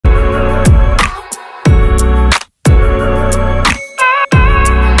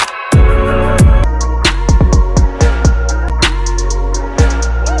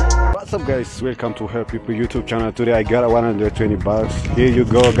guys, welcome to Help People YouTube channel. Today I got 120 bucks. Here you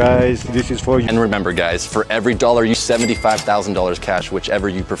go guys, this is for you. And remember guys, for every dollar you $75,000 cash, whichever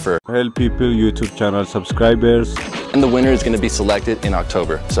you prefer. Help People YouTube channel subscribers. And the winner is going to be selected in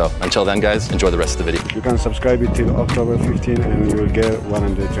October. So until then guys, enjoy the rest of the video. You can subscribe it till October 15 and you will get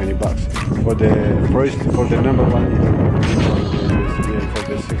 120 bucks. For the number one, for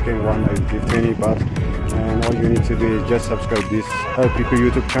the second one I will give 20 bucks. And all you need to do is just subscribe this Help People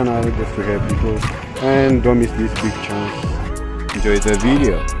YouTube channel just to help people, and don't miss this big chance. Enjoy the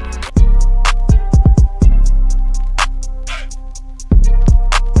video.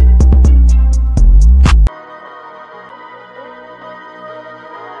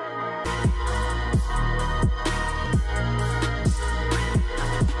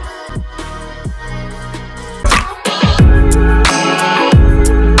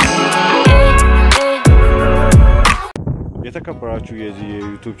 የተከበራችሁ የዚህ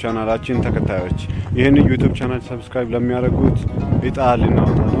የዩቲዩብ ቻናላችን ተከታዮች ይሄን ዩቲዩብ ቻናል ሰብስክራይብ ለሚያደርጉት ኢጣል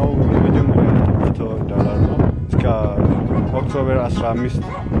እናውጣ ነው። የመጀመሪያ $100 ነው። እስከ ኦክቶበር 15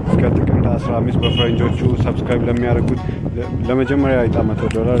 እስከ ጥቅምት 15 በፈረንጆቹ ሰብስክራይብ ለሚያደርጉት ለመጀመሪያ ኢጣ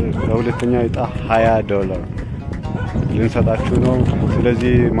 $100፣ ለሁለተኛ ኢጣ $20 ልንሰጣችሁ ነው።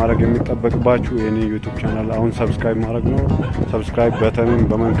 ስለዚህ ማድረግ የሚጠበቅባችሁ የኔ ዩቲዩብ ቻናል አሁን ሰብስክራይብ ማድረግ ነው። ሰብስክራይብ በተኑን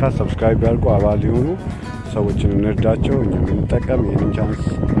በመንካት ሰብስክራይብ ያድርጉ፣ አባል ይሁኑ፣ ሰዎችን እንርዳቸው፣ እኛም እንጠቀም። ይሄንን ቻንስ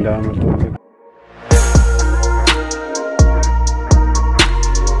እንዳያመልጡ።